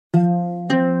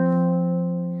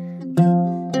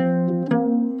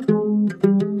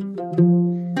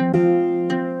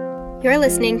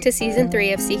listening to Season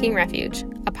 3 of Seeking Refuge,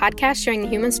 a podcast sharing the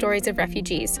human stories of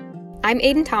refugees. I'm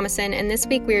Aiden Thomason, and this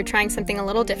week we are trying something a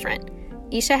little different.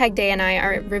 Isha Hegde and I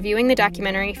are reviewing the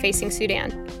documentary Facing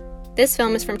Sudan. This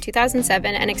film is from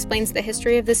 2007 and explains the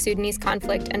history of the Sudanese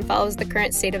conflict and follows the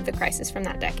current state of the crisis from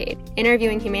that decade,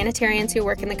 interviewing humanitarians who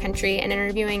work in the country and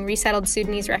interviewing resettled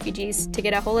Sudanese refugees to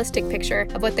get a holistic picture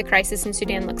of what the crisis in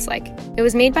Sudan looks like. It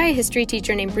was made by a history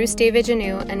teacher named Bruce David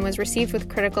Janu and was received with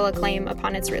critical acclaim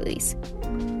upon its release.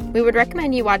 We would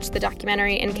recommend you watch the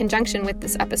documentary in conjunction with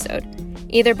this episode,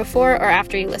 either before or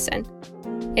after you listen.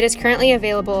 It is currently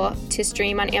available to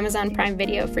stream on Amazon Prime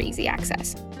Video for easy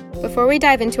access. Before we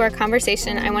dive into our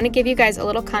conversation, I want to give you guys a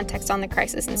little context on the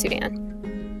crisis in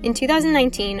Sudan. In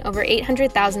 2019, over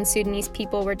 800,000 Sudanese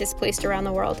people were displaced around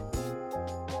the world.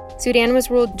 Sudan was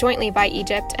ruled jointly by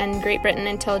Egypt and Great Britain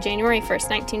until January 1,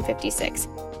 1956,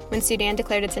 when Sudan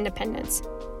declared its independence.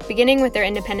 Beginning with their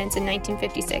independence in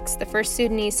 1956, the First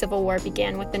Sudanese Civil War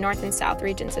began with the North and South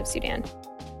regions of Sudan.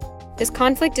 This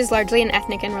conflict is largely an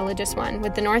ethnic and religious one,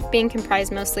 with the North being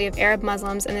comprised mostly of Arab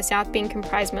Muslims and the South being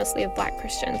comprised mostly of Black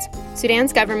Christians.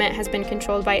 Sudan's government has been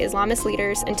controlled by Islamist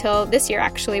leaders until this year,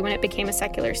 actually, when it became a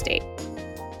secular state.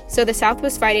 So the South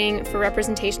was fighting for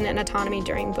representation and autonomy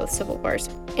during both civil wars.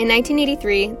 In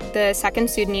 1983, the Second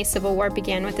Sudanese Civil War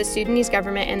began with the Sudanese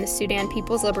government and the Sudan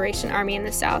People's Liberation Army in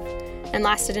the South, and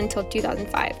lasted until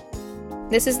 2005.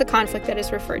 This is the conflict that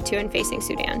is referred to in Facing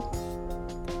Sudan.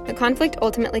 The conflict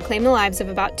ultimately claimed the lives of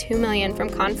about 2 million from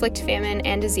conflict, famine,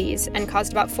 and disease, and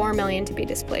caused about 4 million to be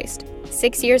displaced.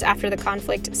 6 years after the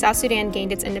conflict, South Sudan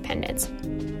gained its independence.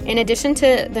 In addition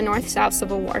to the North-South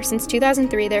Civil War, since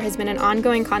 2003 there has been an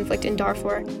ongoing conflict in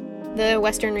Darfur, the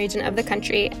western region of the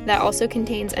country that also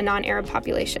contains a non-Arab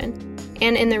population,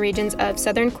 and in the regions of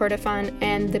southern Kordofan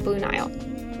and the Blue Nile.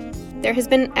 There has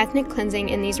been ethnic cleansing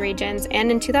in these regions,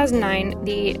 and in 2009,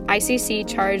 the ICC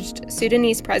charged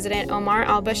Sudanese President Omar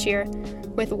al-Bashir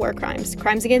with war crimes,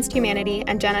 crimes against humanity,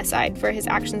 and genocide for his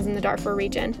actions in the Darfur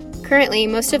region. Currently,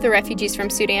 most of the refugees from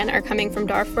Sudan are coming from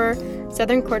Darfur,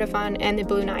 southern Kordofan, and the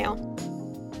Blue Nile.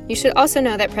 You should also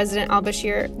know that President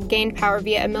al-Bashir gained power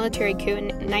via a military coup in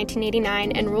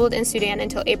 1989 and ruled in Sudan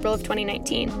until April of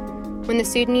 2019. When the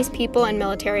Sudanese people and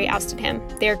military ousted him,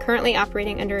 they are currently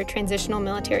operating under a transitional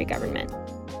military government.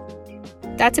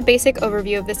 That's a basic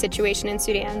overview of the situation in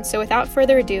Sudan, so without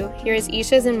further ado, here is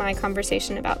Isha's and my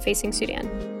conversation about Facing Sudan.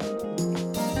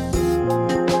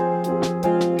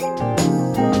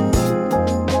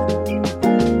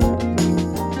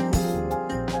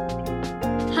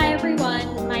 Hi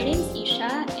everyone, my name is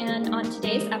Isha, and on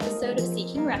today's episode of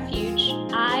Seeking Refuge,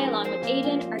 I, along with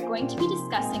Aiden, are going to be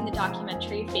discussing the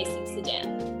documentary Facing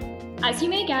Sudan. As you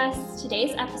may guess,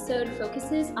 today's episode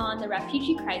focuses on the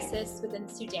refugee crisis within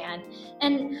Sudan,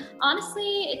 and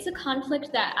honestly, it's a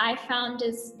conflict that I found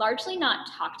is largely not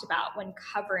talked about when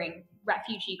covering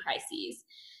refugee crises.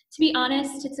 To be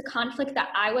honest, it's a conflict that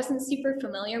I wasn't super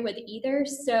familiar with either,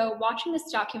 so watching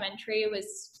this documentary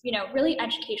was, really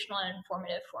educational and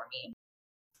informative for me.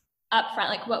 Up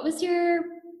front, what was your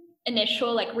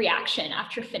initial reaction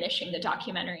after finishing the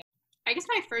documentary? I guess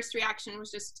my first reaction was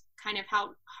just kind of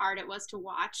how hard it was to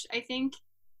watch. I think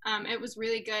it was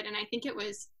really good, and I think it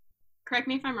was, correct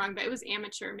me if I'm wrong, but it was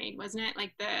amateur made, wasn't it?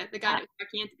 The guy that was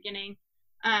talking at the beginning,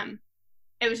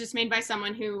 it was just made by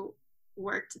someone who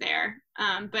worked there,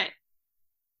 but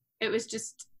it was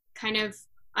just kind of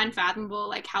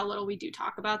unfathomable how little we do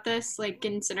talk about this,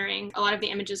 considering a lot of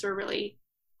the images were really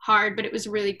hard, but it was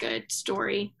a really good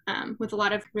story with a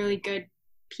lot of really good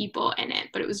people in it.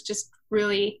 But it was just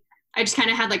really, I just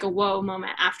kind of had a whoa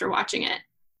moment after watching it.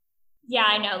 Yeah,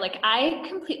 I know. I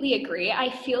completely agree. I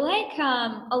feel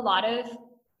a lot of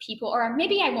people, or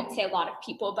maybe I won't say a lot of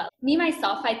people, but me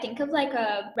myself, I think of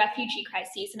a refugee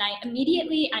crisis and I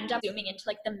immediately end up zooming into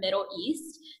the Middle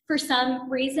East for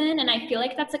some reason. And I feel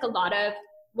that's a lot of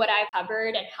what I've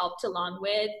covered and helped along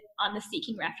with on the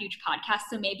Seeking Refuge podcast.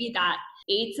 So maybe that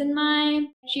aids in my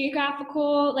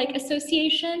geographical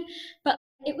association. But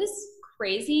it was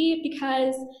crazy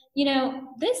because,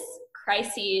 this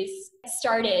crises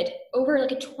started over a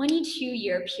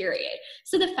 22-year period.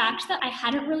 So the fact that I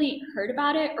hadn't really heard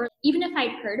about it, or even if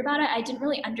I'd heard about it, I didn't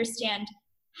really understand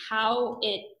how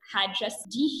it had just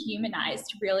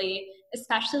dehumanized, really,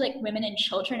 especially women and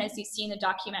children, as you see in the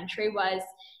documentary, was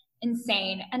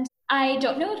insane. And I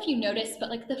don't know if you noticed, but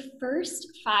the first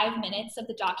 5 minutes of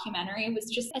the documentary was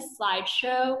just a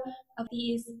slideshow of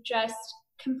these just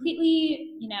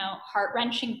completely,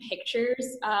 heart-wrenching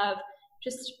pictures of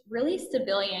just really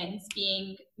civilians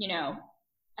being,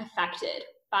 affected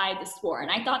by this war. And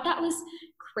I thought that was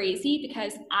crazy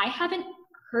because I haven't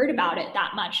heard about it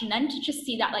that much. And then to just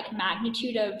see that like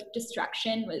magnitude of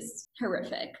destruction was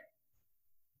horrific.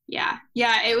 Yeah,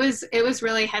 it was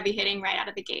really heavy hitting right out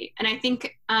of the gate. And I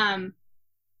think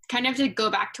kind of to go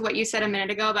back to what you said a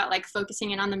minute ago about like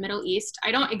focusing in on the Middle East,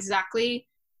 I don't exactly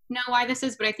know why this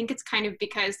is, but I think it's kind of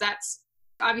because that's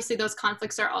obviously those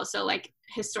conflicts are also like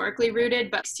historically rooted,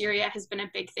 but Syria has been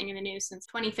a big thing in the news since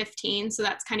 2015. So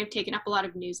that's kind of taken up a lot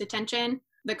of news attention.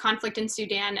 The conflict in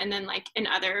Sudan and then like in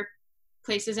other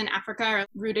places in Africa are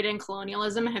rooted in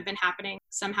colonialism and have been happening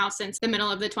somehow since the middle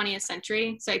of the 20th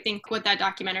century. So I think what that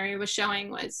documentary was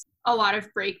showing was a lot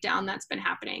of breakdown that's been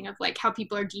happening of like how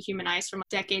people are dehumanized from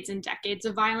decades and decades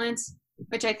of violence,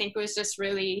 which I think was just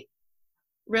really,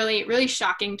 really, really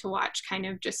shocking to watch, kind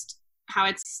of just how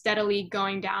it's steadily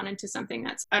going down into something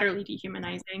that's utterly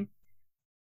dehumanizing.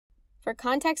 For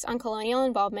context on colonial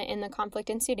involvement in the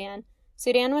conflict in Sudan,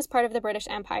 Sudan was part of the British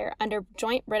Empire under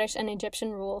joint British and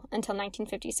Egyptian rule until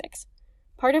 1956.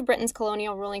 Part of Britain's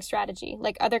colonial ruling strategy,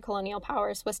 like other colonial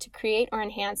powers, was to create or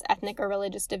enhance ethnic or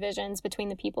religious divisions between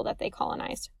the people that they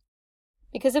colonized.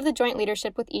 Because of the joint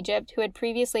leadership with Egypt, who had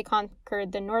previously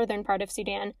conquered the northern part of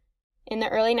Sudan in the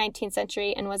early 19th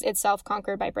century and was itself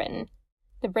conquered by Britain,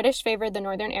 the British favored the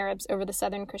northern Arabs over the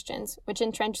southern Christians, which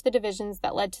entrenched the divisions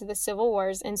that led to the civil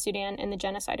wars in Sudan and the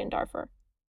genocide in Darfur.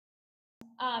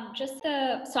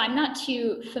 So I'm not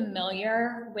too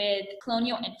familiar with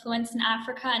colonial influence in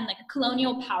Africa and like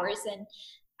colonial powers in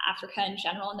Africa in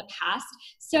general in the past.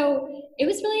 So it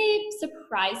was really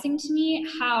surprising to me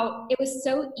how it was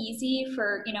so easy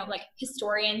for, like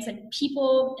historians and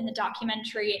people in the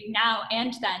documentary now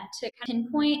and then to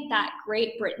pinpoint that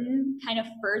Great Britain kind of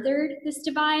furthered this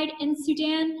divide in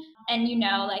Sudan. And,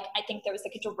 I think there was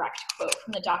like a direct quote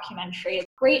from the documentary.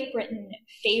 Great Britain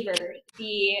favored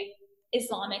the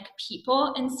Islamic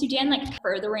people in Sudan, like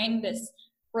furthering this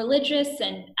religious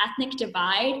and ethnic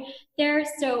divide there.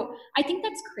 So I think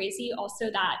that's crazy also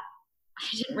that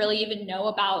I didn't really even know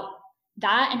about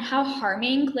that and how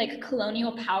harming like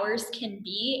colonial powers can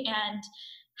be, and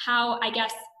how I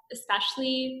guess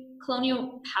especially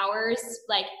colonial powers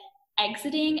like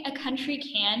exiting a country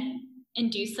can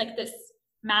induce like this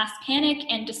mass panic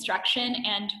and destruction,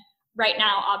 and right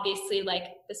now obviously like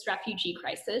this refugee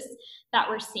crisis that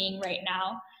we're seeing right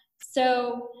now.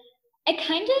 So it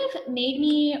kind of made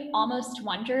me almost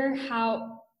wonder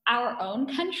how our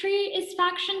own country is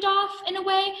factioned off in a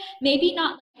way, maybe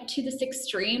not to this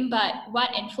extreme, but what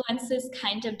influences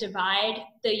kind of divide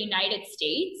the United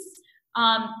States.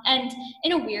 And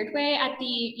in a weird way, at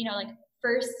the,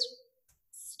 first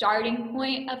starting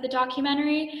point of the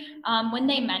documentary, when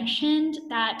they mentioned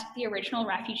that the original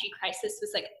refugee crisis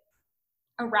was like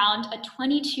around a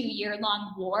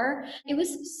 22-year-long war, it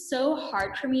was so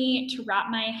hard for me to wrap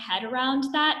my head around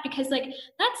that, because like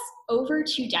that's over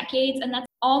 2 decades, and that's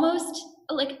almost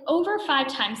like over 5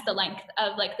 times the length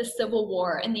of like the Civil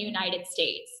War in the United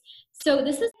States. So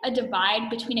this is a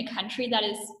divide between a country that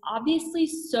is obviously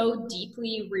so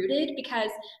deeply rooted,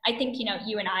 because I think,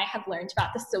 you and I have learned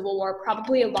about the Civil War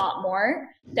probably a lot more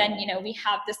than, we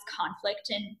have this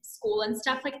conflict in school and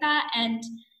stuff like that. And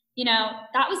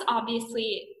that was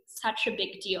obviously such a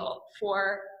big deal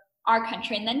for our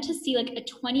country. And then to see like a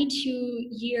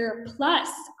 22-year plus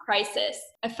crisis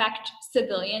affect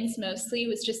civilians mostly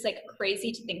was just like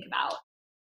crazy to think about.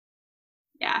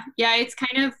 Yeah, it's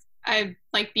kind of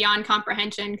like beyond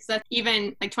comprehension, because that's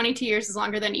even like 22 years is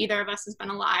longer than either of us has been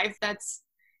alive.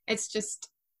 It's just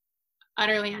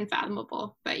utterly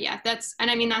unfathomable. But yeah, that's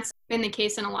been the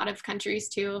case in a lot of countries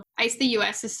too. The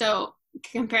US is so,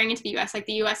 comparing it to the US, like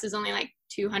the US is only like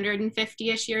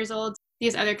 250-ish years old.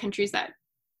 These other countries that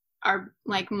are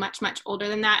like much, much older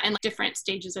than that, and like different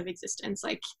stages of existence,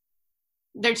 like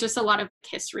there's just a lot of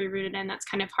history rooted in that's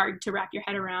kind of hard to wrap your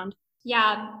head around.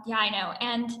 Yeah, I know.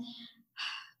 And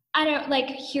I don't like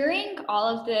hearing all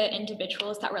of the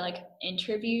individuals that were like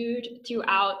interviewed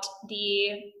throughout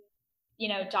the,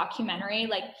 documentary,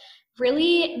 like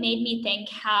really made me think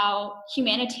how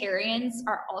humanitarians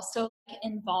are also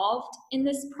involved in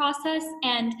this process.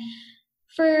 And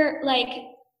for like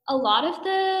a lot of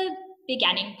the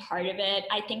beginning part of it,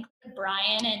 I think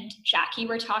Brian and Jackie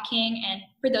were talking, and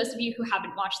for those of you who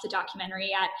haven't watched the documentary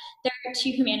yet, there are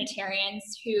 2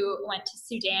 humanitarians who went to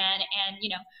Sudan and,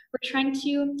 were trying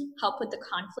to help with the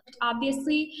conflict,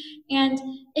 obviously. And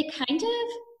it kind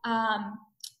of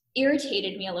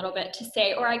irritated me a little bit to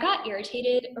say, or I got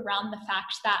irritated around the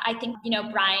fact that I think,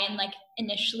 Brian like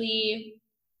initially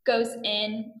goes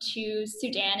into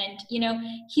Sudan and,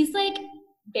 he's like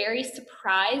very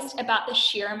surprised about the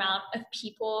sheer amount of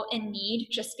people in need,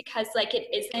 just because like it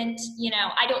isn't,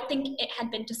 I don't think it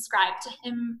had been described to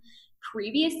him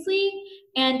previously.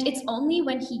 And it's only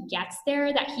when he gets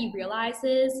there that he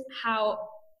realizes how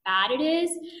bad it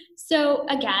is. So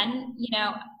again,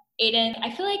 Aiden,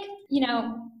 I feel like,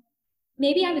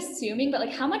 maybe I'm assuming, but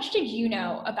like, how much did you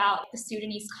know about the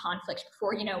Sudanese conflict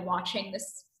before, watching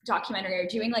this documentary or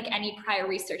doing like any prior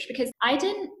research? Because I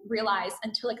didn't realize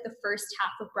until like the first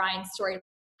half of Brian's story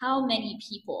how many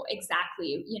people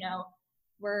exactly,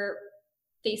 were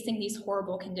facing these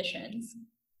horrible conditions.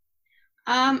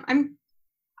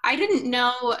 I didn't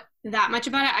know that much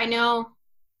about it.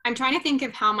 I'm trying to think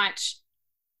of how much,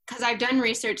 because I've done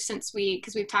research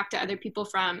because we've talked to other people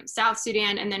from South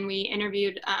Sudan, and then we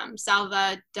interviewed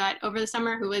Salva Dutt over the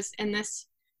summer, who was in this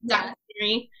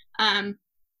documentary. So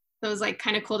it was like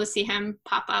kind of cool to see him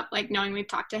pop up, like knowing we've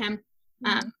talked to him.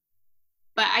 Mm-hmm.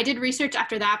 But I did research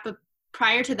after that, but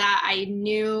prior to that, I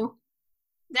knew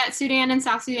that Sudan and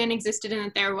South Sudan existed and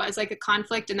that there was like a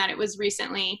conflict, and that it was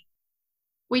recently,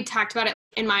 we talked about it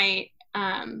in my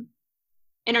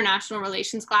international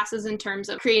relations classes in terms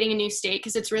of creating a new state,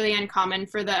 because it's really uncommon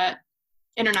for the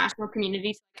international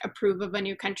community to approve of a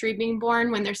new country being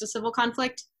born when there's a civil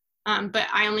conflict. But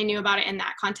I only knew about it in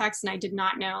that context, and I did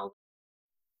not know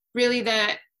really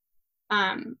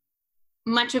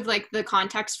much of like the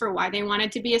context for why they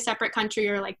wanted to be a separate country,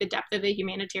 or like the depth of the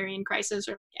humanitarian crisis,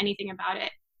 or anything about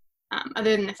it,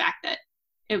 other than the fact that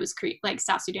it was like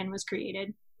South Sudan was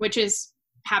created, which is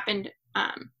happened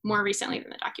more recently than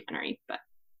the documentary. But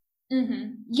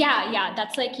yeah,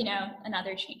 that's like,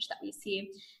 another change that we see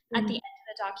at the end of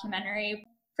the documentary.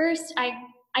 First,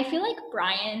 I feel like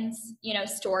Brian's,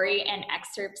 story and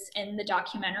excerpts in the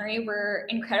documentary were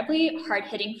incredibly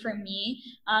hard-hitting for me.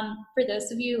 For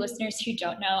those of you listeners who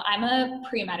don't know, I'm a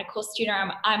pre-medical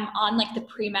student. I'm on like the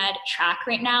pre-med track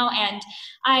right now, and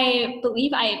I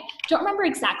believe, I don't remember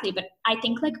exactly, but I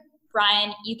think like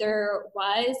Brian either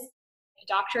was a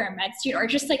doctor or med student, or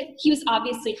just like he was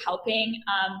obviously helping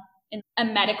in a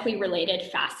medically related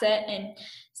facet in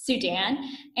Sudan.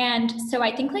 And so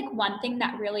I think like one thing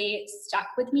that really stuck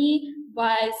with me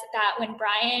was that when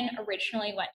Brian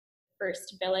originally went to the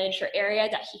first village or area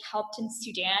that he helped in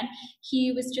Sudan,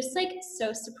 he was just like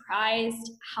so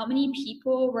surprised how many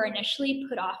people were initially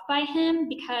put off by him,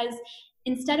 because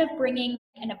instead of bringing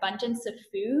an abundance of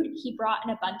food, he brought an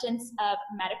abundance of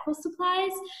medical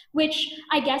supplies, which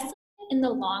I guess in the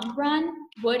long run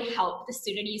would help the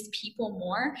Sudanese people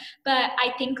more. But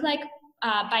I think like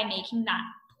by making that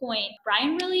point,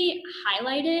 Brian really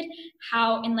highlighted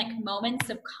how in like moments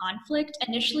of conflict,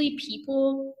 initially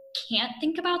people can't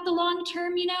think about the long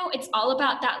term, it's all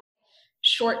about that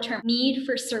short-term need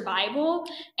for survival.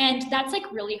 And that's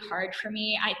like really hard for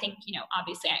me. I think,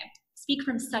 obviously I speak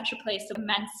from such a place of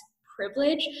immense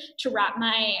privilege to wrap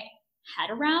my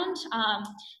head around.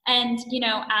 And,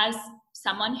 as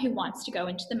someone who wants to go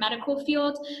into the medical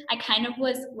field, I kind of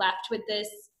was left with this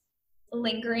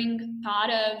lingering thought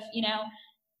of,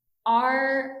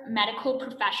 are medical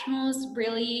professionals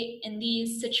really in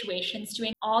these situations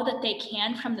doing all that they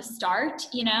can from the start,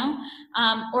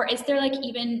 or is there like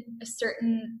even a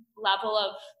certain level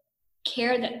of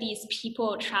care that these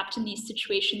people trapped in these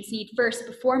situations need first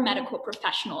before medical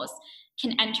professionals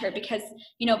can enter? Because,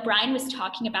 Brian was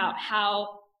talking about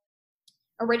how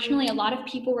originally a lot of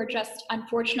people were just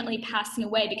unfortunately passing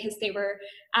away because they were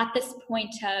at this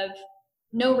point of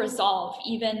no resolve,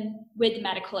 even with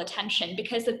medical attention,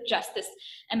 because of just this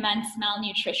immense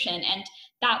malnutrition. And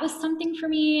that was something for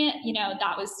me,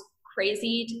 that was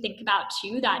crazy to think about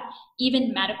too, that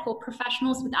even medical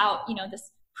professionals without, this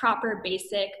proper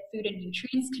basic food and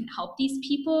nutrients can help these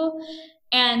people.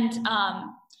 And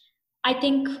I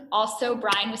think also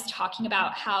Brian was talking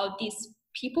about how these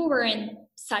people were in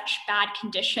such bad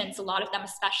conditions, a lot of them,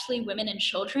 especially women and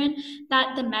children,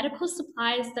 that the medical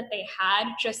supplies that they had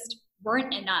just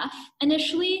weren't enough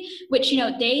initially, which,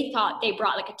 they thought they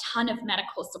brought like a ton of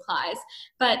medical supplies,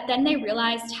 but then they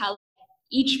realized how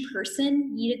each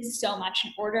person needed so much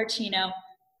in order to,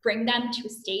 bring them to a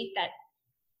state that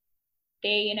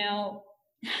they,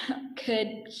 could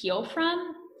heal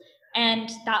from. And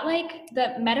that like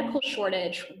the medical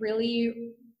shortage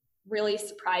really, really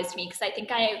surprised me, because I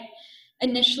think I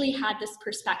initially had this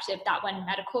perspective that when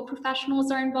medical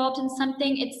professionals are involved in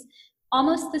something, it's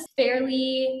almost this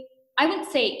fairly, I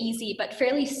wouldn't say easy, but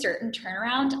fairly certain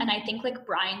turnaround. And I think like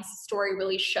Brian's story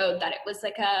really showed that it was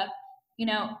like a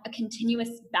continuous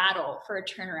battle for a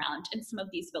turnaround in some of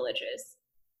these villages.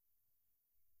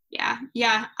 Yeah.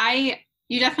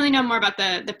 You definitely know more about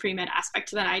the pre-med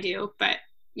aspect than I do, but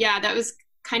yeah, that was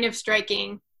kind of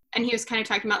striking. And he was kind of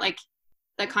talking about like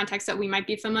the context that we might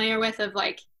be familiar with of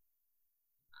like,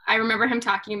 I remember him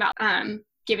talking about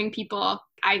giving people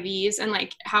IVs and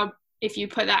like how if you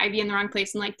put the IV in the wrong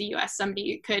place in like the US,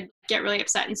 somebody could get really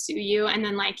upset and sue you. And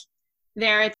then like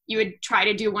there you would try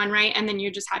to do one right, and then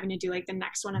you're just having to do like the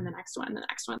next one and the next one and the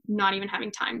next one, not even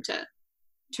having time to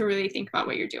really think about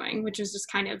what you're doing, which is just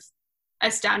kind of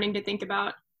astounding to think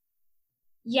about.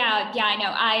 Yeah, I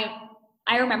know.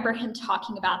 I remember him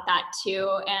talking about that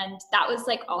too. And that was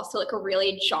like also like a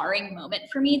really jarring moment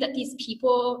for me, that these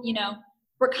people, you know,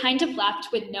 were kind of left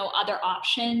with no other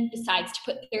option besides to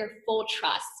put their full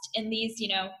trust in these, you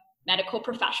know, medical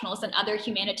professionals and other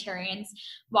humanitarians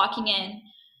walking in.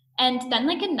 And then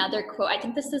like another quote, I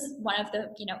think this is one of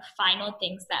the, you know, final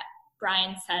things that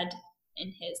Brian said in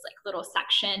his like little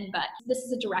section, but this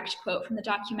is a direct quote from the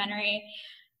documentary.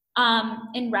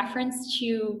 In reference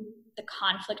to the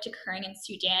conflict occurring in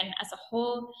Sudan as a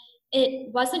whole,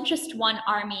 it wasn't just one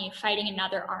army fighting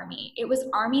another army. It was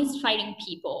armies fighting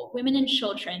people, women and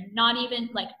children, not even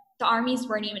like the armies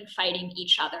weren't even fighting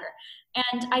each other.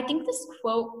 And I think this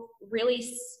quote really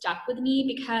stuck with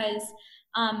me because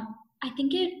I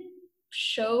think it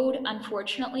showed,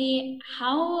 unfortunately,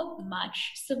 how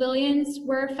much civilians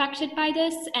were affected by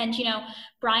this. And, you know,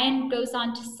 Brian goes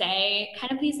on to say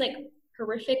kind of these like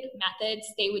horrific methods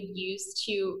they would use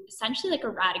to essentially like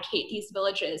eradicate these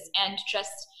villages and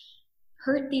just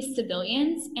hurt these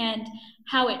civilians, and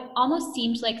how it almost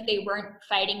seemed like they weren't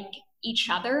fighting each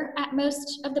other at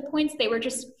most of the points. They were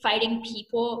just fighting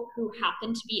people who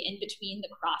happened to be in between the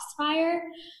crossfire,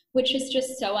 which is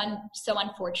just so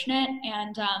unfortunate.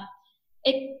 And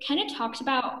it kind of talked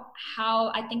about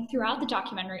how, I think throughout the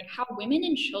documentary, how women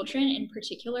and children in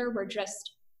particular were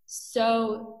just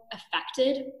so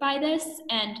affected by this,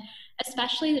 and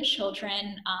especially the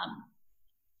children,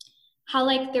 how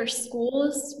like their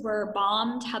schools were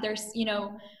bombed, how their, you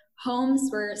know, homes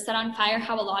were set on fire,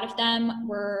 how a lot of them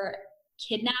were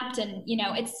kidnapped. And, you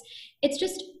know, it's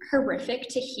just horrific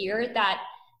to hear that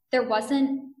there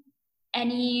wasn't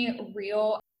any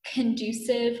real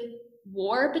conducive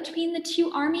war between the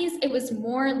two armies. It was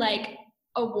more like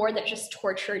a war that just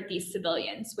tortured these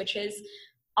civilians, which is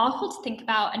awful to think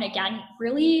about. And again,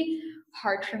 really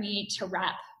hard for me to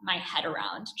wrap my head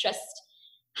around, just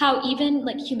how even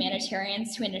like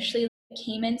humanitarians who initially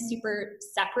came in super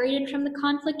separated from the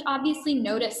conflict obviously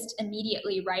noticed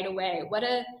immediately right away what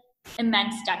a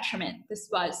immense detriment this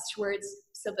was towards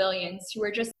civilians who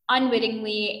were just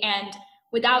unwittingly and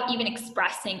without even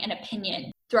expressing an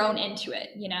opinion thrown into it,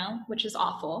 you know, which is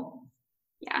awful.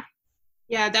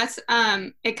 Yeah, that's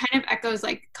it kind of echoes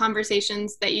like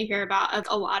conversations that you hear about of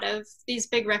a lot of these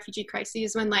big refugee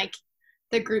crises, when like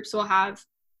the groups will have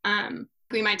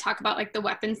we might talk about like the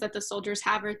weapons that the soldiers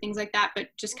have or things like that, but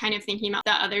just kind of thinking about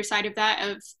the other side of that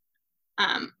of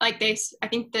like I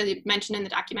think they mentioned in the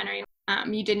documentary,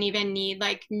 you didn't even need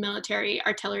like military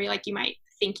artillery like you might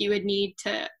think you would need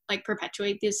to like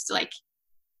perpetuate this like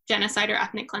genocide or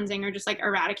ethnic cleansing or just like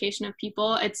eradication of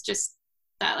people. It's just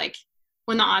that like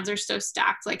when the odds are so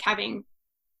stacked, like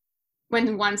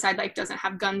when one side like doesn't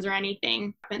have guns or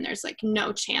anything, and there's like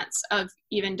no chance of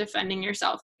even defending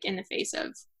yourself in the face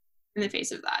of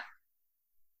that.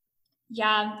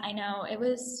 Yeah, I know. It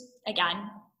was, again,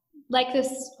 like this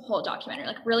whole documentary,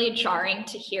 like really jarring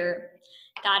to hear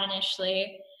that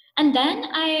initially. And then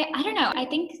I don't know, I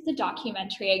think the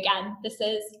documentary, again, this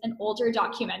is an older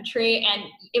documentary, and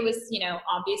it was, you know,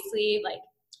 obviously like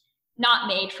not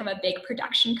made from a big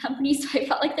production company. So I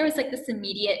felt like there was like this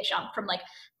immediate jump from like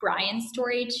Brian's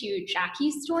story to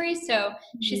Jackie's story. So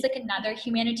she's like another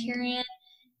humanitarian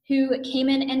who came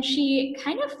in, and she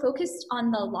kind of focused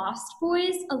on the Lost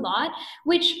Boys a lot,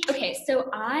 which, okay, so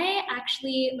I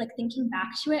actually, like thinking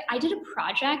back to it, I did a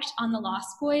project on the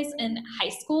Lost Boys in high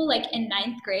school, like in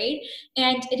 9th grade,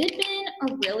 and it had been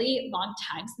a really long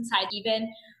time since I'd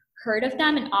even heard of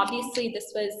them. And obviously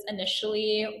this was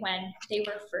initially when they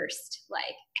were first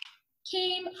like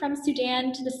came from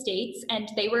Sudan to the States, and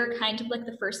they were kind of like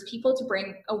the first people to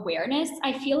bring awareness,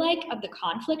 I feel like, of the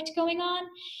conflict going on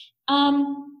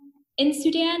in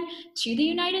Sudan to the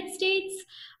United States.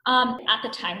 At the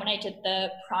time when I did the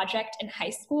project in high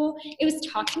school, it was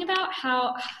talking about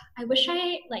how, I wish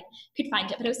I like could find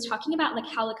it, but it was talking about like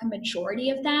how like a majority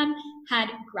of them had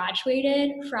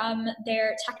graduated from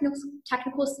their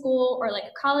technical school or like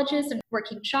colleges and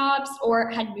working jobs, or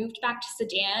had moved back to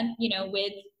Sudan, you know,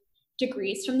 with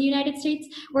degrees from the United States.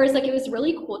 Whereas like it was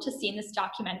really cool to see in this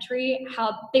documentary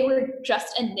how they were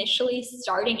just initially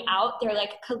starting out their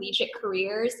like collegiate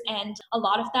careers, and a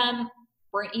lot of them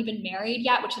weren't even married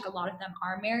yet, which like a lot of them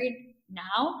are married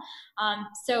now.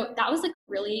 So that was like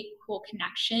really cool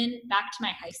connection back to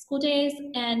my high school days.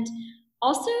 And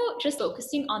also just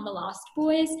focusing on the Lost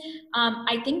Boys,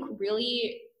 I think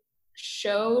really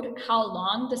showed how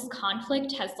long this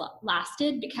conflict has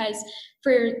lasted, because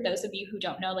for those of you who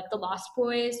don't know, like the Lost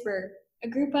Boys were a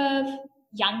group of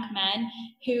young men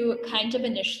who kind of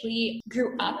initially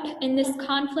grew up in this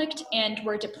conflict and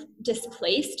were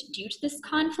displaced due to this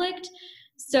conflict.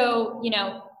 So, you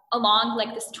know, along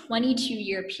like this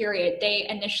 22-year period, they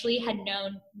initially had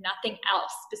known nothing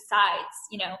else besides,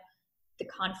 you know, the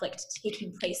conflict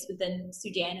taking place within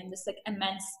Sudan and this like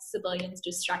immense civilian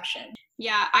destruction.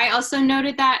 Yeah, I also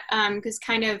noted that because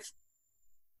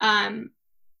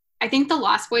I think the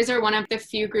Lost Boys are one of the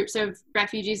few groups of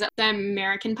refugees that the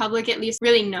American public at least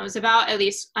really knows about. At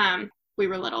least we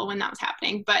were little when that was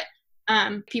happening, but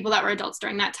people that were adults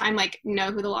during that time like know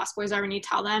who the Lost Boys are when you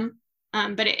tell them.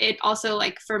 But it also,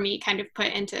 like, for me, kind of put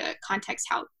into context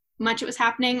how much it was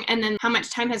happening, and then how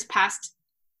much time has passed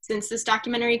since this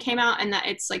documentary came out, and that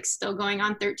it's like still going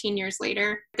on 13 years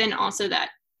later. Then also that,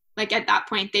 like, at that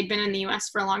point they'd been in the US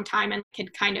for a long time and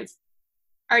had kind of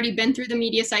already been through the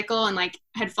media cycle and like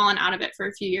had fallen out of it for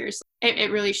a few years.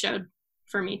 It really showed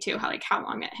for me too how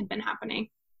long it had been happening.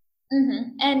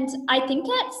 Mm-hmm. And I think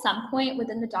at some point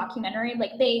within the documentary,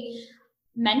 like they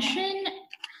mention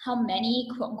how many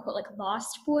quote unquote like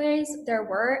Lost Boys there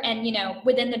were. And, you know,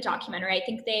 within the documentary, I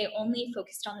think they only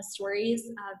focused on the stories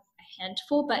of a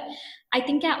handful, but I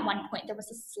think at one point there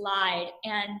was a slide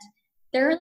and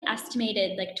there are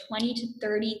estimated like 20 to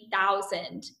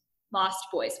 30,000 Lost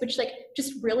Boys, which like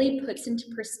just really puts into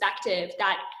perspective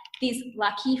that these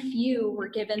lucky few were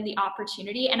given the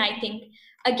opportunity. And I think,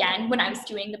 again, when I was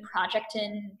doing the project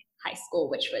in high school,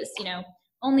 which was, you know,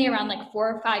 only around like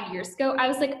 4 or 5 years ago, I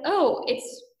was like, oh,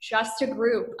 it's just a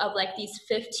group of like these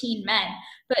 15 men.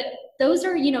 But those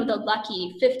are, you know, the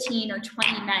lucky 15 or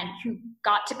 20 men who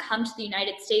got to come to the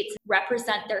United States,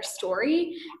 represent their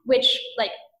story, which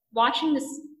like watching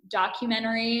this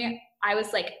documentary, I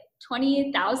was like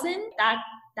 20,000,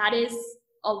 that is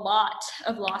a lot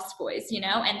of Lost Boys, you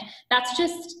know, and that's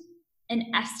just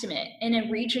an estimate in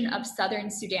a region of southern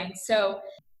Sudan. So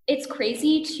it's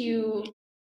crazy to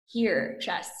hear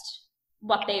just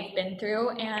what they've been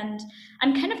through. And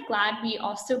I'm kind of glad we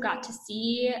also got to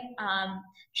see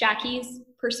Jackie's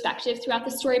perspective throughout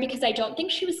the story, because I don't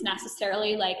think she was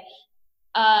necessarily like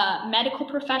a medical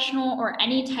professional or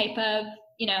any type of,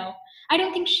 you know, I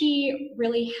don't think she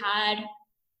really had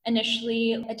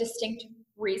initially a distinct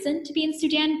reason to be in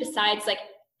Sudan besides like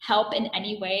help in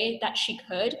any way that she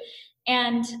could.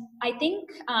 And I think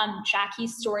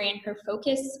Jackie's story and her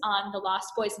focus on the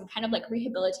Lost Boys and kind of like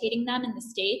rehabilitating them in the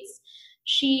States,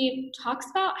 she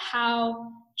talks about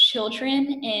how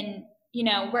children in, you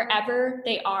know, wherever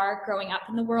they are growing up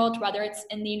in the world, whether it's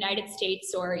in the United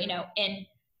States or, you know, in a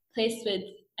place with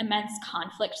immense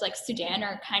conflict like Sudan,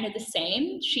 are kind of the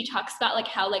same. She talks about like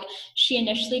how like she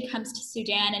initially comes to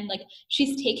Sudan and like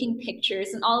she's taking pictures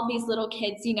and all of these little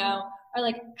kids, you know, are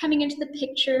like coming into the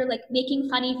picture, like making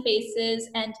funny faces,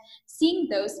 and seeing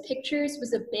those pictures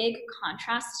was a big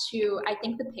contrast to, I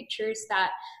think, the pictures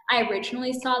that I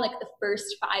originally saw like the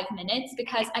first 5 minutes,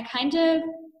 because I kind of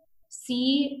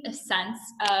see a sense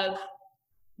of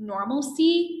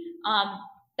normalcy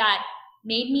that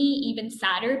made me even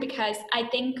sadder, because I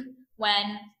think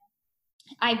when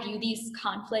I view these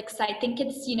conflicts, I think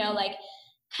it's, you know, like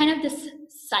kind of this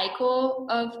cycle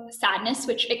of sadness,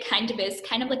 which it kind of is,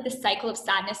 kind of like the cycle of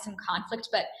sadness and conflict.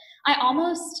 But I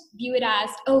almost view it as,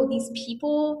 oh, these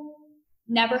people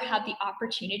never had the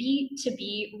opportunity to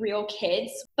be real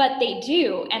kids, but they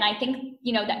do. And I think,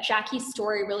 you know, that Jackie's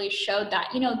story really showed that,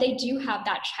 you know, they do have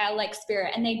that childlike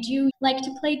spirit and they do like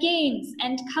to play games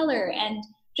and color and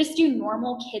just do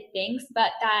normal kid things,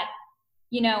 but that,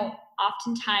 you know,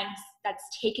 oftentimes that's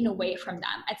taken away from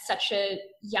them at such a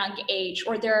young age,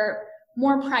 or there are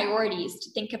more priorities to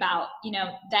think about, you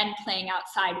know, than playing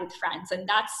outside with friends. And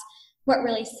that's what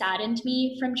really saddened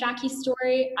me from Jackie's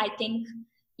story. I think,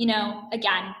 you know,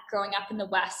 again, growing up in the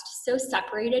West, so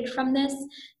separated from this,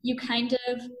 you kind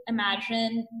of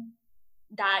imagine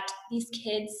that these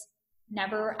kids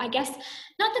never, I guess,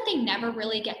 not that they never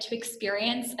really get to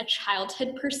experience a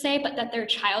childhood per se, but that their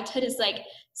childhood is like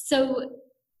so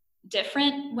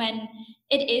different when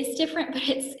it is different, but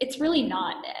it's really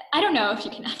not. I don't know if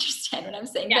you can understand what I'm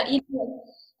saying, yeah. But, you know,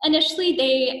 initially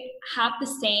they have the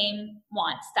same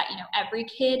wants that, you know, every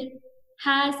kid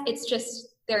has. It's just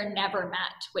they're never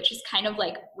met, which is kind of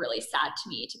like really sad to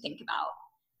me to think about.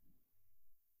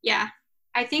 Yeah,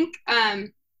 I think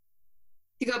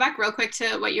to go back real quick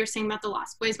to what you were saying about the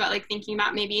Lost Boys, about like thinking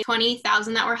about maybe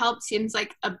 20,000 that were helped seems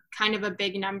like a kind of a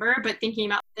big number, but thinking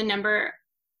about the number,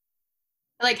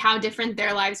 like how different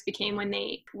their lives became when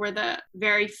they were the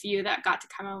very few that got to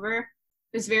come over,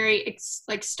 it was very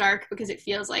like stark, because it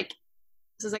feels like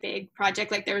this was a big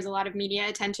project. Like there was a lot of media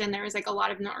attention. There was like a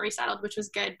lot of not resettled, which was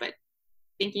good, but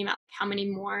thinking about how many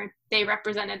more they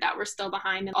represented that were still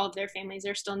behind and all of their families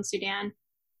are still in Sudan.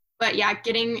 But yeah,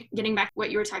 getting back to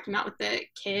what you were talking about with the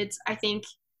kids, I think,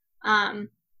 I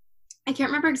can't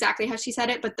remember exactly how she said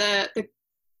it, but the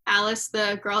Alice,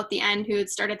 the girl at the end who had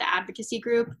started the advocacy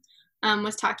group,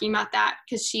 was talking about that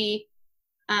because she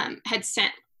had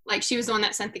sent, like she was the one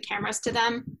that sent the cameras to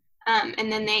them.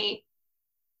 And then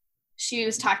she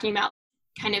was talking about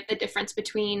kind of the difference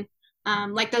between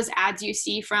like those ads you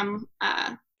see from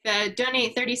the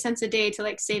donate 30 cents a day to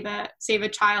like save a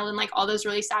child, and like all those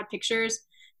really sad pictures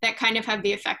that kind of have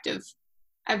the effect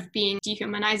of being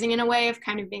dehumanizing in a way, of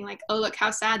kind of being like, oh, look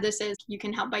how sad this is, you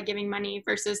can help by giving money,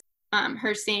 versus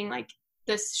her seeing like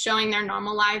this, showing their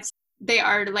normal lives. They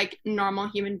are like normal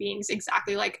human beings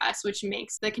exactly like us, which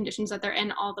makes the conditions that they're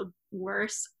in all the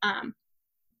worse,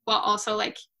 while also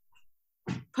like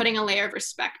putting a layer of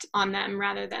respect on them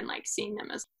rather than like seeing them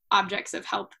as objects of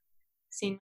help,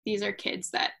 seeing these are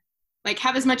kids that like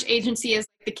have as much agency as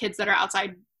the kids that are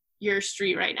outside your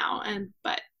street right now,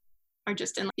 but are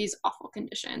just in these awful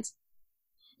conditions.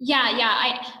 Yeah,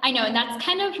 I know. And that's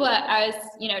kind of what I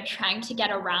was, trying to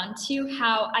get around to,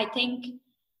 how I think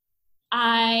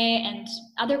I and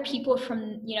other people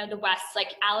from, the West, like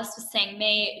Alice was saying,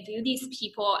 may view these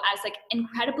people as like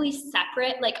incredibly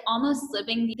separate, like almost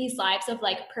living these lives of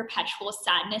like perpetual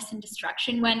sadness and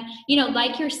destruction when,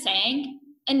 like you're saying,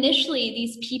 initially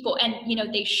these people, and,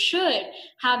 they should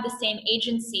have the same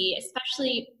agency,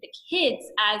 especially the kids,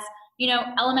 as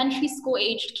elementary school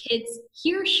aged kids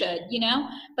here should,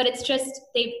 but it's just,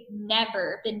 they've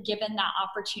never been given that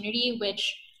opportunity,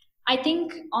 which I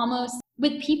think almost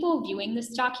with people viewing this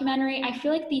documentary, I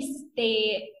feel like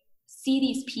they see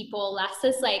these people less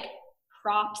as like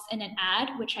props in an ad,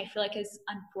 which I feel like is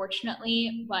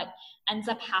unfortunately what ends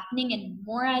up happening, and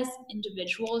more as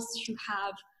individuals who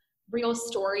have real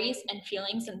stories and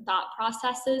feelings and thought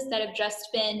processes that have just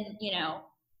been,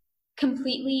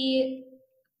 completely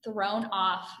thrown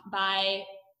off by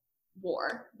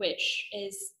war, which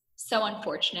is so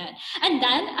unfortunate. And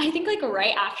then I think like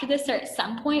right after this, or at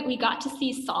some point, we got to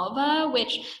see Salva,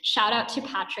 which shout out to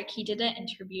Patrick. He did an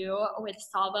interview with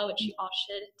Salva, which you all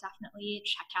should definitely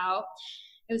check out.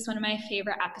 It was one of my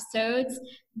favorite episodes.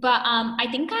 But I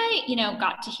think I,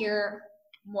 got to hear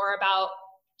more about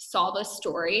Salva's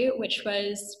story, which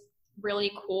was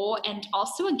really cool. And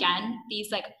also, again,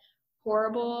 these like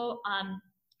horrible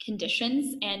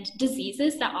conditions and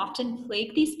diseases that often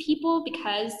plague these people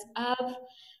because of,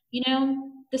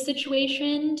 the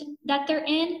situation that they're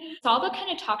in. Salva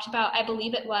kind of talked about, I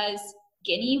believe it was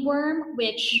guinea worm,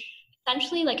 which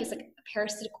essentially like is like a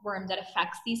parasitic worm that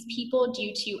affects these people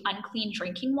due to unclean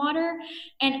drinking water.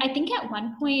 And I think at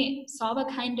one point, Salva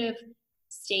kind of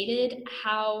stated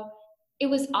how it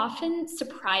was often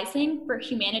surprising for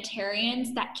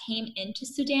humanitarians that came into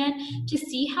Sudan to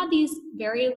see how these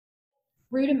very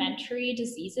rudimentary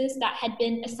diseases that had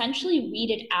been essentially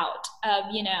weeded out of,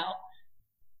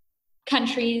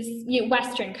 countries,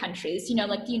 Western countries,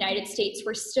 like the United States,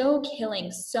 were still killing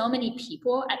so many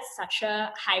people at such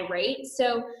a high rate.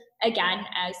 So again,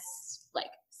 as like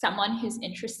someone who's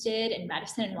interested in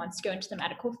medicine and wants to go into the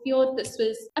medical field, this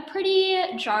was a pretty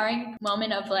jarring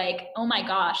moment of like, oh my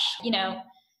gosh,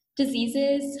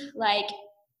 diseases like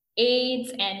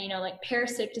AIDS and, like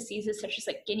parasitic diseases such as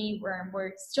like guinea worm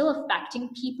were still affecting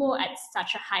people at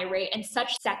such a high rate, and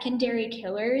such secondary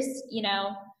killers,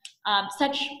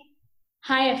 such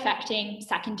high affecting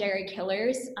secondary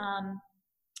killers.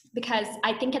 Because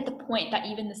I think at the point that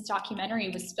even this documentary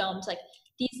was filmed, like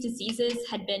these diseases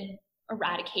had been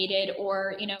eradicated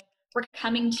or, were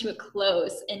coming to a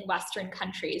close in Western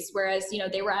countries, whereas,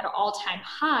 they were at an all-time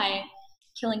high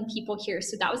killing people here.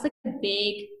 So that was like a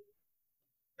big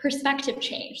perspective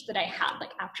change that I had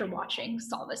like after watching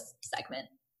Salva's segment.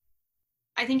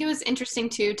 I think it was interesting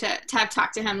too to have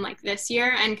talked to him like this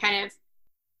year and kind of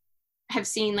have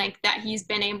seen like that he's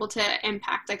been able to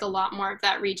impact like a lot more of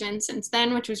that region since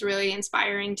then, which was really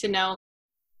inspiring to know,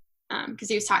 because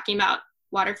he was talking about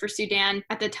Water for Sudan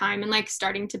at the time and like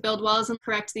starting to build wells and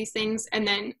correct these things, and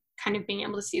then kind of being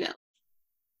able to see that.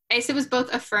 I guess it was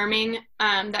both affirming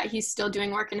that he's still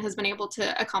doing work and has been able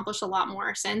to accomplish a lot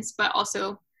more since, but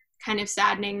also kind of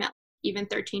saddening that even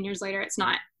 13 years later, it's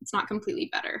not completely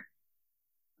better.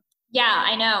 Yeah,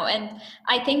 I know. And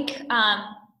I think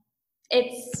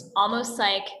it's almost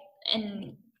like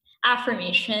an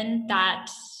affirmation that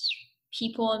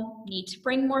people need to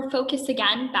bring more focus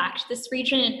again back to this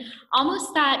region. And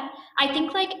almost that, I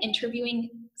think like interviewing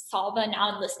Salva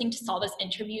now and listening to Salva's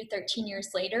interview 13 years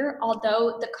later,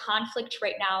 although the conflict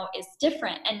right now is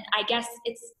different, and I guess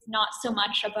it's not so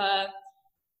much of a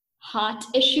hot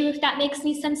issue, if that makes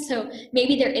any sense. So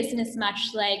maybe there isn't as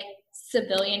much like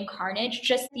civilian carnage,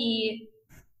 just the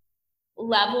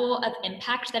level of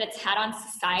impact that it's had on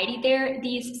society there,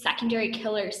 these secondary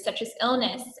killers such as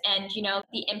illness and, you know,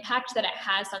 the impact that it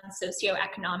has on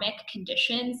socioeconomic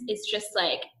conditions is just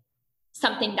like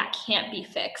something that can't be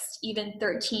fixed even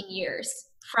 13 years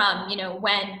from, you know,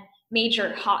 when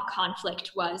major hot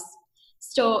conflict was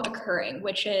still occurring,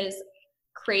 which is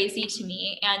crazy to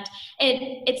me. And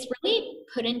it's really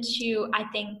put into, I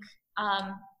think,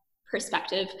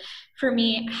 perspective for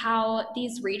me how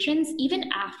these regions, even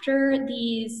after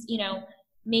these, you know,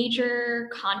 major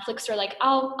conflicts, or like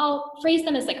I'll phrase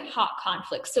them as like hot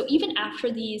conflicts. So even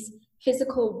after these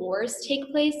physical wars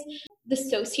take place, the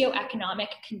socioeconomic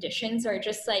conditions are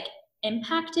just like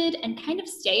impacted and kind of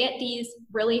stay at these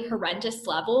really horrendous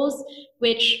levels,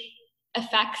 which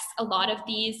affects a lot of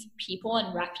these people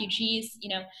and refugees, you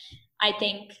know, I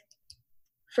think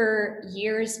for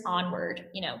years onward,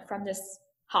 you know, from this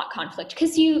hot conflict.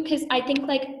 Because I think,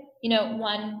 like, you know,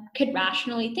 one could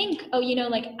rationally think, oh, you know,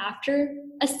 like after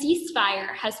a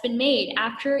ceasefire has been made,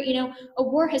 after, you know, a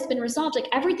war has been resolved, like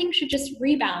everything should just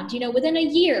rebound, you know, within a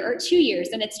year or 2 years.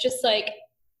 And it's just like,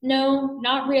 no,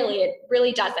 not really. It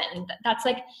really doesn't. And that's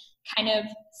like kind of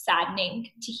saddening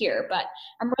to hear. But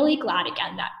I'm really glad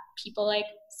again that people like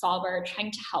Salva are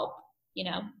trying to help, you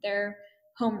know, their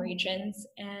home regions.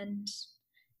 And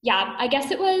yeah, I guess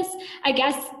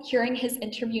hearing his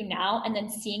interview now and then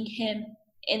seeing him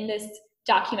in this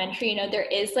documentary, you know, there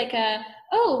is like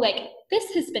oh, like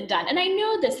this has been done. And I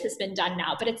know this has been done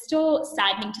now, but it's still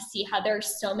saddening to see how there are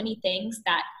so many things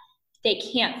that they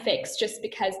can't fix just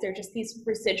because they're just these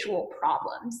residual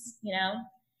problems, you know?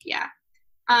 Yeah.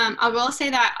 I will say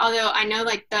that although I know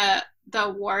like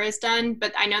the war is done,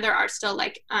 but I know there are still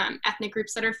like ethnic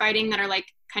groups that are fighting that are like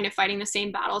kind of fighting the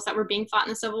same battles that were being fought in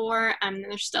the Civil War. And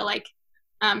there's still like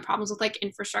problems with like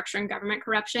infrastructure and government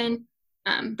corruption.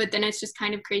 But then it's just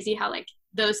kind of crazy how like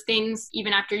those things,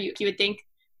 even after you would think,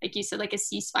 like you said, like a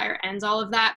ceasefire ends all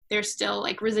of that, there's still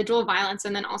like residual violence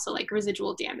and then also like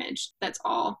residual damage that's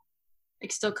all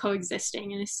like still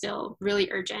coexisting and is still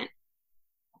really urgent.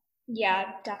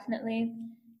 Yeah, definitely.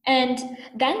 And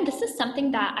then this is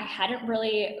something that I hadn't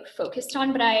really focused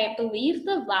on, but I believe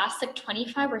the last like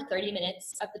 25 or 30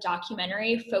 minutes of the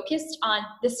documentary focused on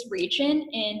this region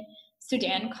in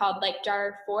Sudan called like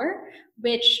Darfur,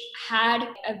 which had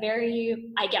a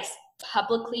very, I guess,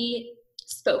 publicly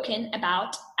spoken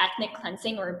about ethnic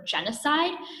cleansing or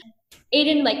genocide.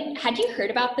 Aiden, like, had you heard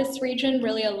about this region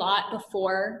really a lot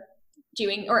before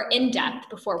doing, or in depth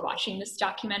before watching this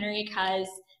documentary? Because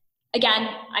again,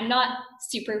 I'm not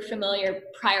super familiar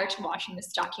prior to watching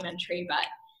this documentary, but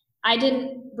I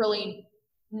didn't really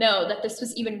know that this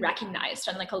was even recognized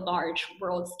on like a large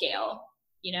world scale,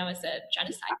 you know, as a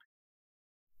genocide.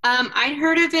 I'd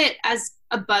heard of it as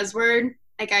a buzzword.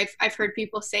 Like I've heard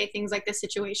people say things like the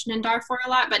situation in Darfur a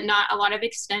lot, but not a lot of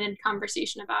extended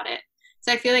conversation about it.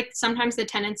 So I feel like sometimes the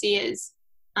tendency is,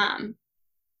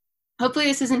 hopefully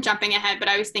this isn't jumping ahead, but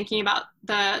I was thinking about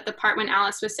the part when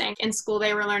Alice was saying in school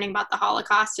they were learning about the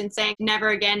Holocaust and saying never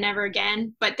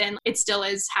again, but then it still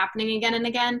is happening again and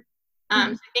again. So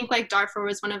I think like Darfur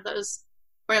was one of those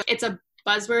where it's a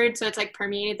buzzword, so it's like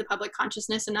permeated the public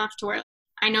consciousness enough to where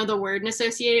I know the word and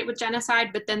associate it with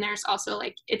genocide, but then there's also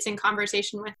like it's in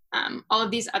conversation with all of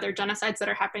these other genocides that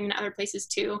are happening in other places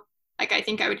too. Like I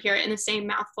think I would hear it in the same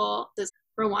mouthful as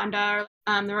Rwanda or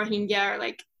the Rohingya, or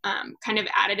like kind of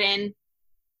added in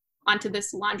onto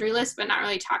this laundry list, but not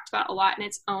really talked about a lot in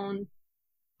its own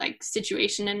like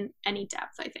situation in any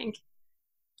depth, I think.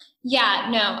 Yeah,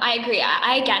 no, I agree.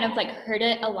 I again have like heard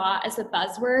it a lot as a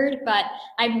buzzword, but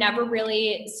I've never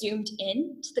really zoomed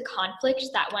in to the conflict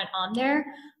that went on there.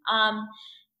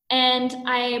 And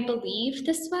I believe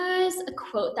this was a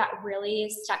quote that really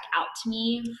stuck out to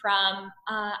me from,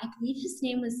 I believe his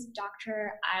name was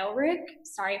Dr. Eilrich.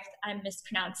 Sorry if I'm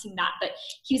mispronouncing that, but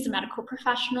he was a medical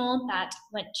professional that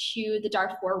went to the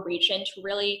Darfur region to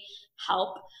really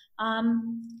help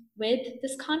with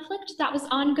this conflict that was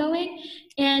ongoing.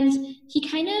 And he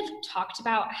kind of talked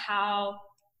about how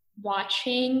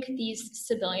watching these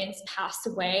civilians pass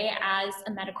away as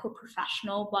a medical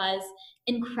professional was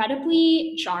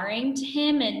incredibly jarring to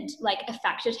him and like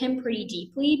affected him pretty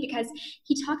deeply, because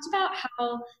he talked about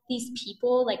how these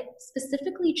people, like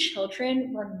specifically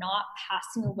children, were not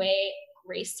passing away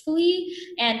gracefully.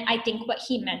 And I think what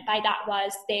he meant by that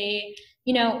was they,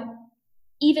 you know,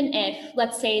 even if,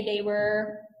 let's say, they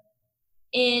were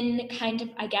in kind of,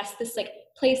 I guess, this like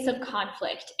place of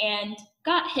conflict and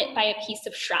got hit by a piece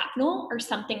of shrapnel or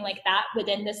something like that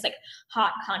within this like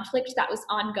hot conflict that was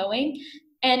ongoing.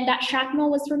 And that shrapnel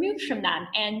was removed from them.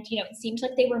 And, it seemed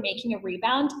like they were making a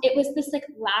rebound. It was this like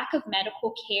lack of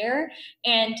medical care.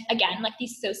 And again, like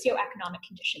these socioeconomic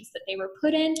conditions that they were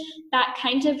put in that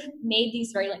kind of made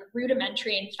these very like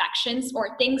rudimentary infections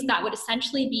or things that would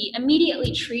essentially be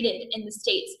immediately treated in the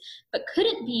States, but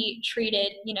couldn't be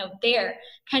treated, there,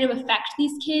 kind of affect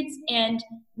these kids and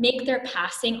make their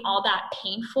passing all that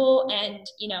painful and,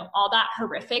 all that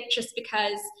horrific just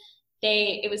because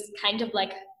it was kind of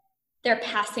like their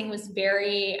passing was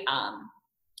very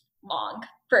long,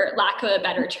 for lack of a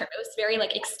better term. It was very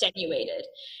like extenuated.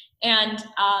 And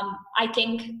I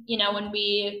think, when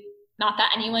not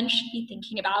that anyone should be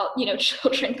thinking about,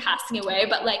 children passing away,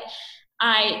 but like,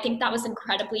 I think that was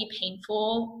incredibly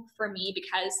painful for me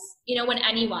because, when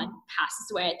anyone passes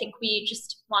away, I think we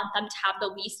just want them to have the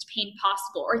least pain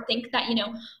possible or think that,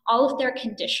 all of their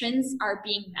conditions are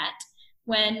being met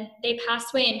when they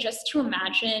pass away. And just to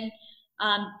imagine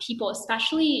people,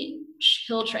 especially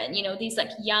children, these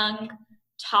like young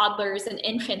toddlers and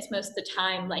infants most of the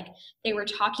time, like they were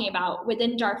talking about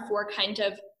within Darfur, kind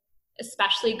of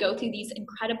especially go through these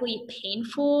incredibly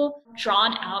painful,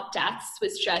 drawn out deaths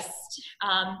was just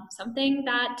something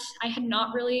that I had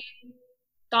not really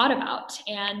thought about.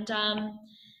 And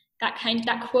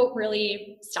that quote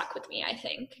really stuck with me, I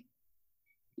think.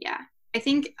 Yeah. I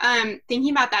think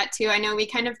thinking about that too, I know we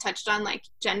kind of touched on like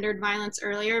gendered violence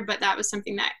earlier, but that was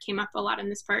something that came up a lot in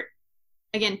this part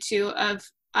again too of,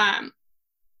 I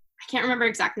can't remember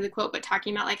exactly the quote, but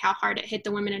talking about like how hard it hit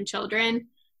the women and children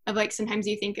of like, sometimes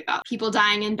you think about people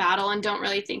dying in battle and don't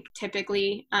really think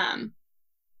typically,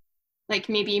 like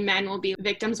maybe men will be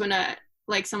victims when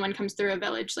someone comes through a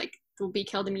village, like will be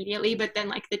killed immediately, but then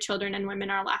like the children and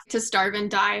women are left to starve and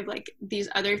die of like these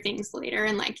other things later,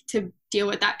 and like to deal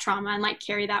with that trauma and like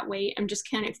carry that weight. I'm just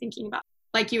kind of thinking about,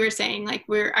 like you were saying, like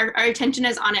our attention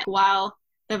is on it while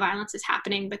the violence is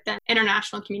happening, but then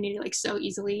international community like so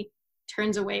easily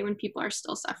turns away when people are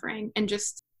still suffering, and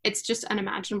just it's just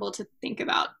unimaginable to think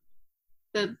about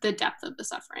the depth of the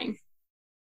suffering.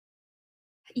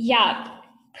 Yeah,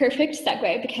 perfect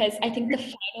segue, because I think the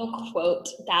final quote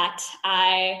that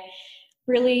I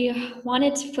really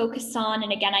wanted to focus on,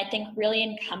 and again, I think really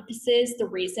encompasses the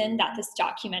reason that this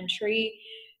documentary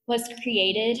was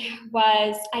created,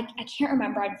 was, I can't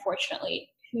remember, unfortunately,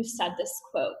 who said this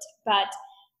quote, but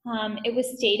it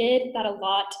was stated that a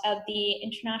lot of the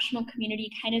international community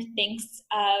kind of thinks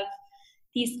of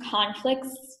these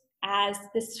conflicts as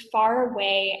this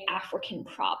faraway African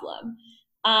problem,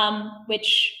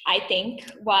 which I think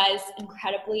was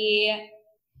incredibly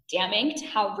damning to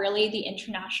how really the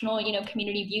international,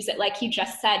 community views it. Like you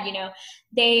just said,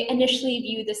 they initially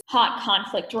view this hot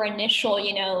conflict or initial,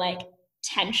 like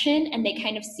tension, and they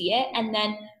kind of see it. And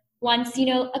then once,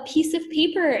 a piece of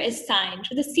paper is signed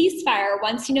with a ceasefire,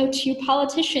 once, two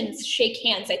politicians shake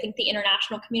hands, I think the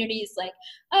international community is like,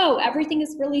 oh, everything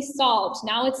is really solved.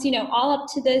 Now it's, all up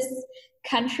to this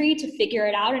country to figure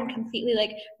it out and completely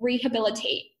like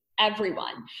rehabilitate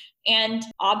everyone. And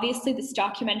obviously this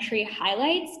documentary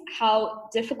highlights how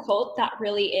difficult that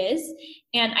really is.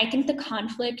 And I think the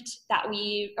conflict that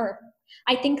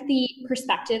I think the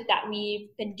perspective that we've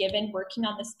been given working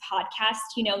on this podcast,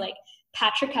 like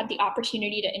Patrick had the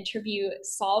opportunity to interview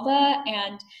Salva,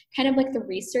 and kind of like the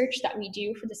research that we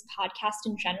do for this podcast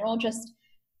in general just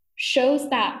shows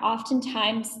that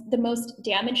oftentimes the most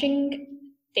damaging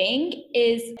thing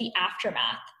is the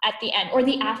aftermath at the end, or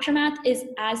the aftermath is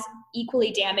as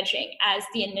equally damaging as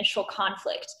the initial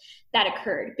conflict that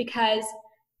occurred, because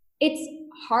it's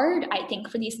hard, I think,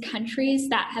 for these countries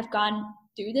that have gone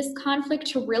through this conflict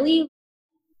to really,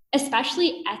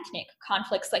 especially ethnic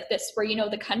conflicts like this, where,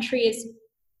 the country is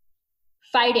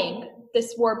fighting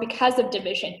this war because of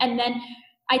division. And then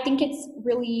I think it's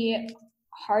really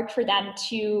hard for them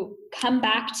to come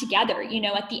back together,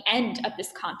 at the end of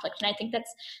this conflict. And I think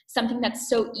that's something that's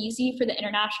so easy for the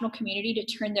international community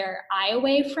to turn their eye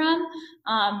away from,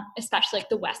 especially like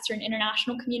the Western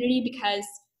international community, because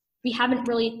we haven't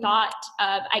really thought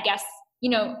of, I guess,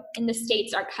 in the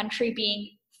States, our country being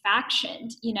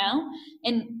factioned,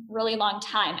 in really long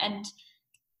time. And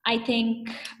I think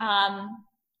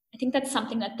that's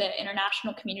something that the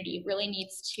international community really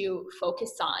needs to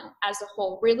focus on as a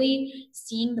whole, really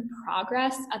seeing the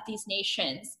progress of these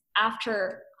nations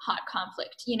after hot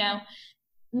conflict,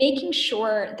 making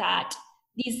sure that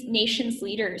these nations'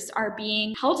 leaders are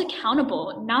being held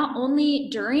accountable, not only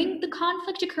during the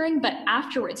conflict occurring, but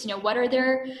afterwards. What are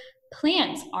their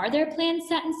plans? Are their plans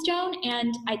set in stone?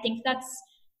 And I think that's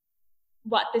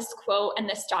what this quote and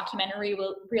this documentary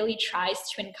really tries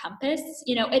to encompass.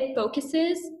 You know, it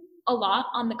focuses a lot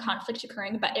on the conflict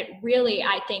occurring, but it really,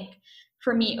 I think,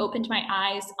 for me, opened my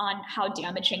eyes on how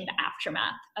damaging the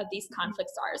aftermath of these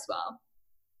conflicts are as well.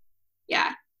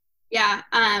 Yeah.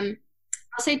 I'll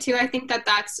say too, I think that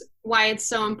that's why it's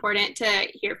so important to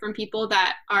hear from people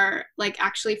that are like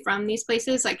actually from these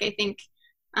places. Like, I think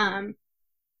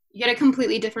you get a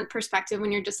completely different perspective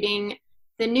when you're just seeing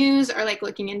the news or like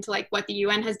looking into like what the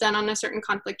UN has done on a certain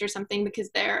conflict or something, because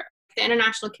the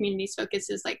international community's focus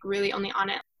is like really only on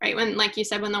it, right? When, like you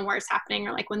said, when the war is happening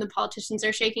or like when the politicians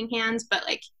are shaking hands. But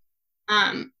like,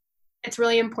 it's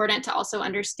really important to also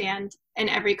understand in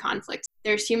every conflict,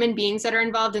 there's human beings that are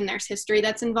involved and there's history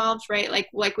that's involved, right? Like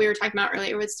we were talking about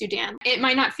earlier with Sudan. It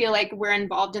might not feel like we're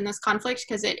involved in this conflict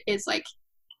because it is like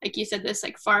you said, this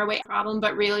like far away problem,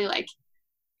 but really like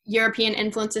European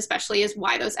influence especially is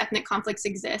why those ethnic conflicts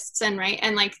exists. And right.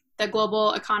 And like the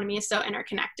global economy is so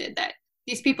interconnected that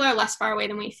these people are less far away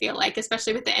than we feel like,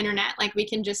 especially with the internet. Like we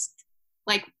can just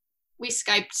like, we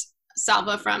Skyped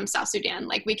Salva from South Sudan.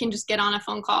 Like we can just get on a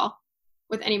phone call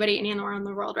with anybody anywhere in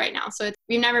the world right now. So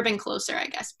we've never been closer, I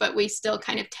guess, but we still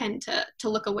kind of tend to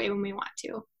look away when we want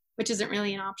to, which isn't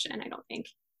really an option, I don't think.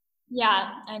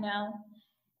 Yeah, I know.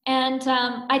 And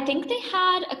I think they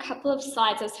had a couple of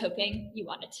slides. I was hoping you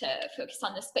wanted to focus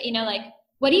on this, but you know, like,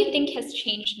 what do you think has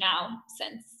changed now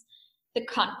since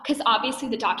because obviously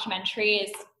the documentary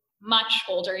is much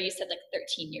older. You said like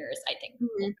 13 years, I think.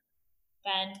 Mm-hmm.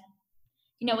 And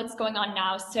you know what's going on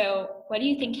now. So what do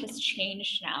you think has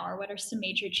changed now, or what are some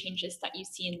major changes that you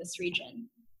see in this region?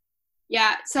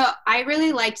 Yeah, so I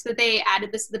really liked that they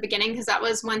added this at the beginning, because that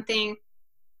was one thing.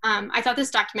 I thought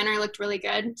this documentary looked really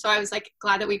good, so I was like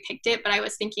glad that we picked it. But I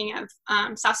was thinking of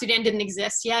South Sudan didn't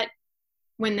exist yet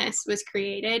when this was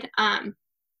created.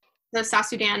 So South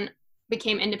Sudan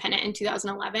became independent in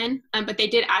 2011, but they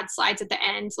did add slides at the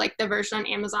end. Like the version on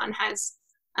Amazon has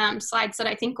slides that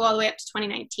I think go all the way up to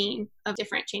 2019 of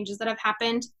different changes that have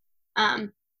happened.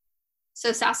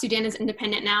 So South Sudan is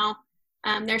independent now.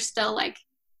 There's still like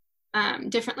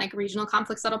different like regional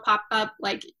conflicts that'll pop up,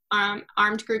 like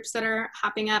armed groups that are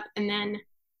hopping up. And then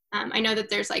I know that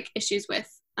there's like issues with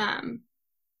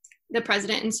the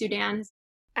president in Sudan.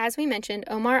 As we mentioned,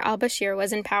 Omar al-Bashir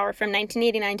was in power from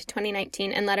 1989 to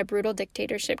 2019 and led a brutal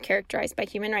dictatorship characterized by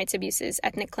human rights abuses,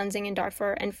 ethnic cleansing in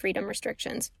Darfur, and freedom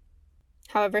restrictions.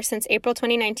 However, since April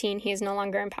 2019, he is no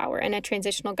longer in power and a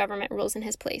transitional government rules in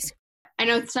his place. I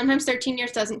know sometimes 13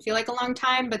 years doesn't feel like a long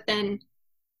time, but then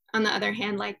on the other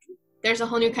hand, like there's a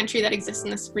whole new country that exists in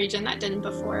this region that didn't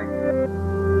before.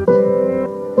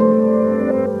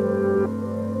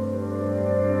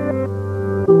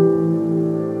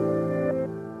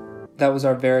 That was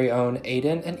our very own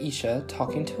Aiden and Isha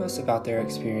talking to us about their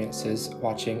experiences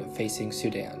watching Facing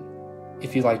Sudan.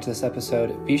 If you liked this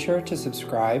episode, be sure to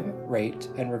subscribe, rate,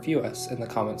 and review us in the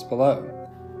comments below.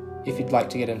 If you'd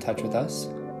like to get in touch with us,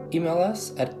 email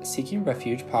us at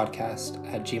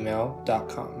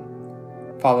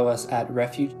seekingrefugepodcast@gmail.com. Follow us at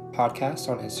Refuge Podcast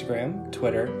on Instagram,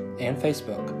 Twitter, and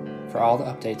Facebook for all the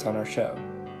updates on our show.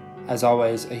 As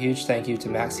always, a huge thank you to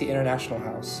Maxi International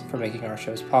House for making our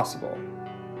shows possible.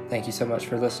 Thank you so much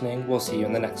for listening. We'll see you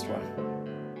in the next one.